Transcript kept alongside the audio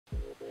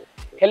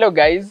Hello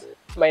guys,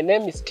 my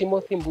name is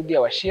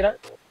Mbuthia,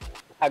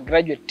 a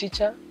graduate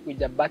teacher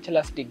with a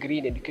bachelor's degree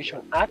in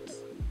education arts.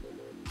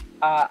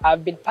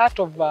 I've been part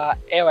of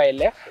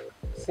AYLF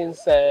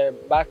since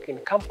back in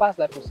campus,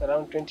 that was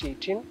around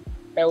 2018.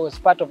 I was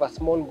part of a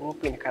small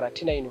group in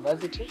Karatina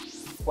University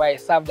where I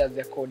served as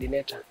the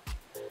coordinator.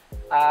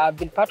 I've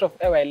been part of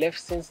AYLF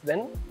since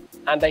then,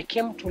 and I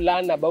came to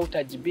learn about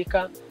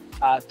Ajibika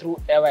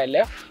through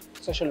AYLF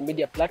social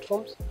media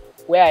platforms,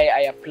 where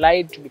I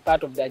applied to be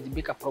part of the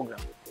Ajibika program.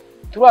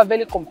 Through a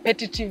very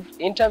competitive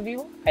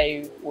interview,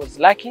 I was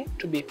lucky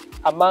to be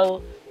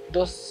among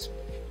those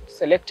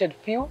selected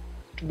few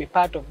to be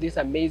part of this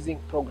amazing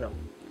program.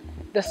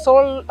 The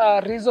sole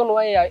reason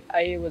why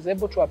I was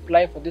able to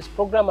apply for this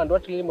program and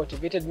what really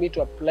motivated me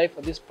to apply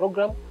for this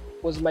program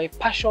was my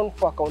passion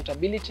for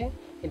accountability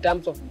in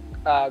terms of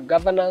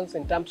governance,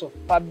 in terms of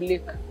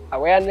public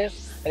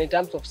awareness, and in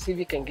terms of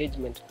civic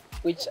engagement,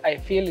 which I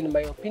feel, in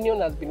my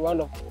opinion, has been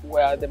one of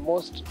the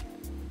most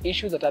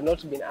issues that have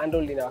not been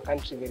handled in our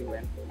country very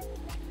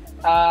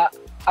well.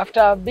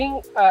 After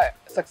being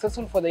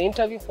successful for the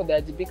interview for the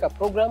Ajibika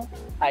program,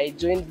 I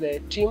joined the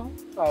team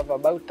of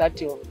about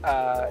 30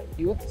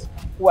 youths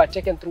who are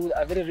taken through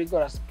a very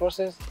rigorous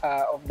process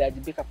of the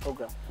Ajibika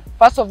program.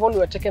 First of all, we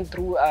were taken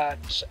through a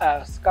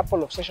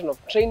couple of sessions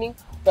of training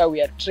where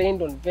we are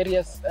trained on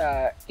various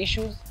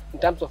issues in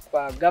terms of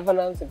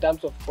governance, in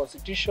terms of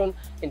constitution,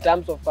 in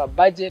terms of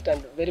budget,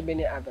 and very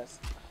many others.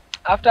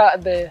 After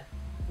the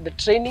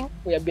training,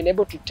 we have been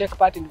able to take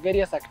part in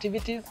various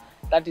activities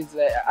that is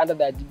under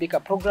the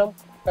Ajibika program.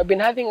 We've been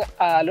having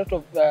a lot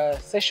of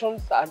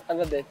sessions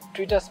under the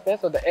Twitter space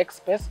or the X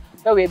space,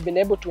 where we've been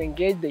able to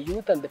engage the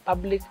youth and the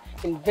public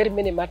in very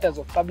many matters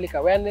of public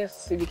awareness,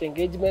 civic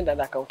engagement, and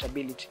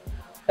accountability.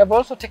 We have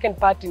also taken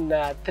part in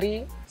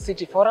 3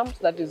 city forums,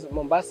 that is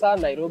Mombasa,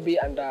 Nairobi,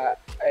 and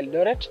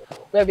Eldoret,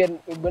 where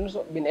we've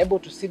also been able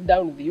to sit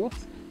down with the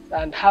youth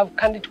and have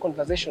candid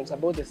conversations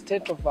about the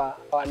state of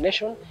our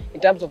nation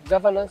in terms of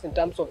governance, in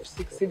terms of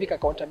civic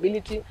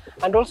accountability,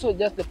 and also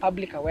just the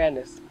public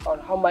awareness on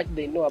how much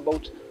they know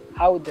about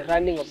how the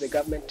running of the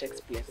government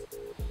takes place.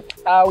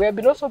 We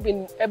have also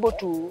been able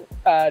to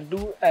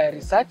do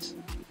research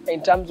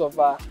in terms of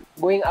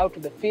going out to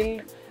the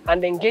field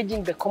and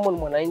engaging the common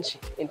mwananchi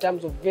in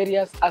terms of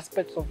various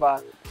aspects of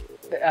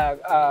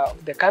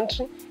the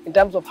country, in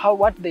terms of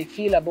what they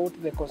feel about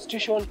the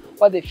constitution,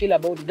 what they feel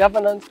about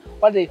governance,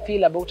 what they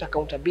feel about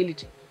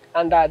accountability.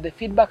 And the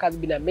feedback has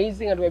been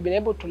amazing, and we've been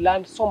able to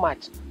learn so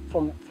much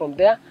from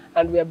there.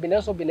 And we have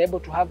also been able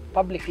to have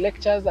public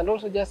lectures and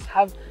also just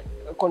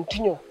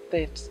continue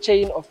the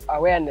chain of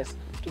awareness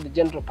to the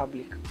general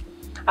public.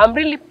 I'm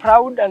really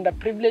proud and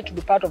privileged to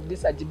be part of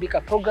this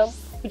Ajibika program,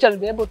 which has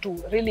been able to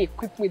really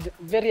equip me with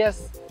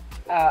various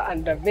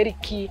and very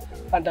key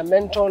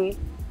fundamental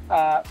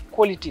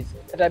qualities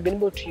that I've been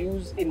able to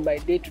use in my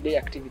day-to-day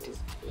activities.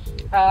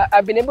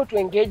 I've been able to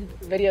engage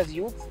various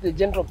youths, the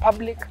general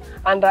public,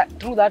 and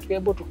through that we're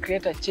able to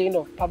create a chain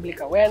of public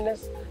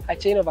awareness, a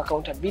chain of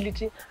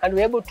accountability, and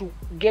we're able to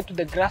get to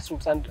the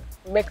grassroots and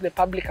make the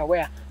public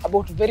aware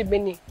about very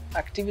many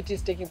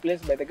activities taking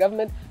place by the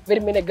government,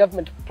 very many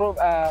government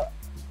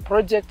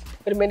projects,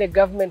 very many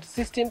government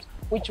systems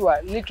which were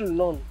little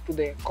known to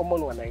the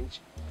common wananchi.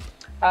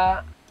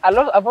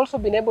 I've also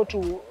been able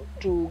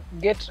to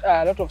get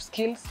a lot of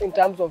skills in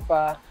terms of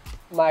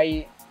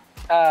my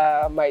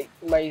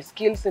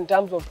skills in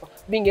terms of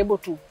being able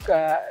to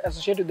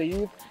associate with the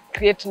youth,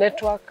 create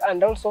network,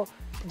 and also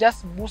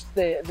just boost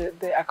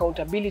the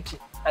accountability,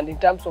 and in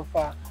terms of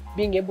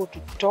being able to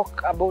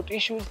talk about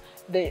issues,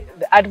 the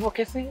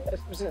advocacy,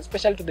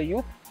 especially to the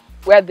youth,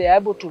 where they are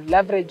able to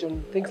leverage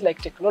on things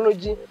like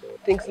technology,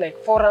 things like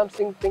forums,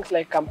 things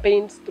like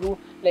campaigns through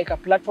like a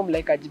platform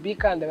like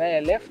Ajibika and the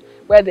AYLF,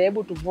 where they're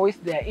able to voice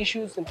their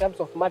issues in terms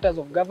of matters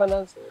of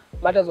governance,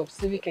 matters of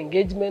civic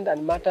engagement,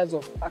 and matters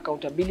of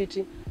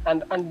accountability,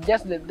 and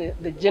just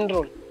the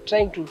general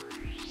trying to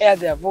air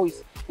their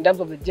voice in terms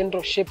of the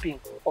general shaping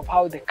of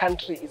how the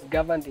country is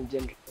governed in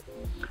general.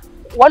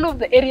 One of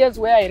the areas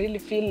where I really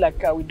feel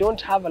like we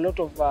don't have a lot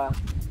of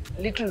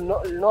little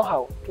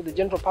know-how to the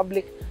general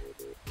public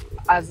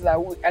as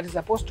it's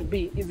supposed to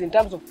be is in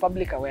terms of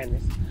public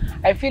awareness.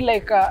 I feel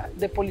like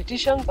the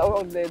politicians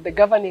or the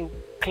governing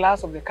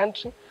class of the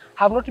country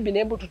have not been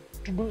able to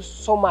do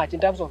so much in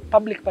terms of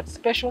public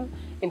participation,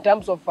 in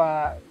terms of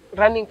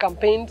running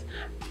campaigns,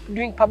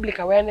 doing public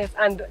awareness,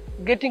 and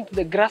getting to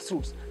the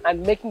grassroots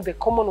and making the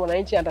common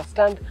wananchi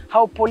understand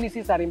how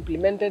policies are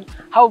implemented,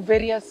 how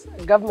various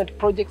government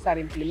projects are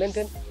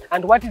implemented,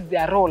 and what is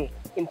their role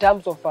in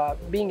terms of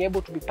being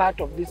able to be part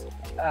of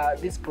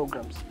these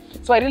programs.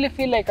 So I really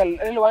feel like I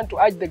really want to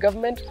urge the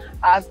government,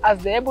 as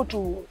they're able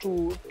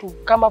to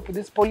come up with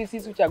these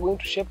policies which are going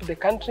to shape the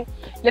country,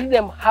 let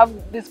them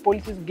have these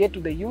policies get to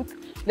the youth,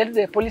 let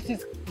the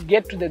policies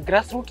get to the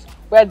grassroots,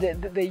 where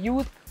the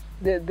youth,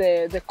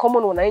 the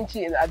common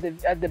wananchi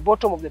at the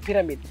bottom of the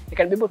pyramid, they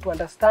can be able to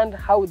understand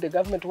how the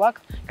government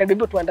works, can be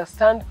able to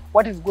understand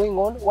what is going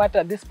on, what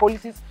are these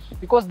policies,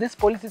 because these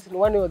policies in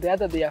one way or the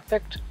other, they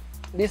affect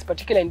these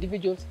particular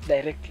individuals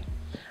directly.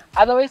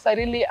 Otherwise, I'm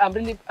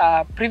really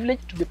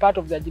privileged to be part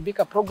of the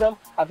Ajibika program.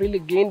 I've really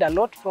gained a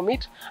lot from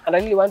it, and I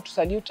really want to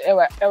salute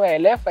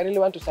EWA-LF. I really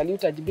want to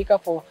salute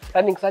Ajibika for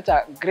running such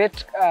a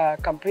great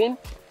campaign,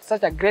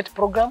 such a great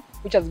program,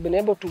 which has been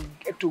able to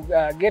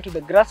get to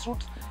the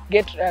grassroots,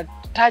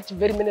 touch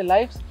very many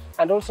lives,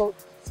 and also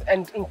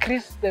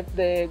increase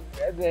the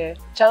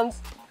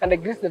chance and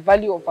increase the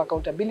value of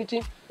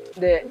accountability,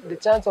 the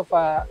chance of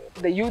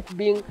the youth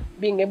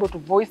being able to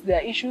voice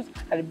their issues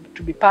and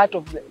to be part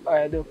of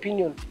the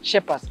opinion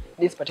shapers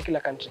in this particular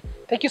country.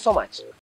 Thank you so much.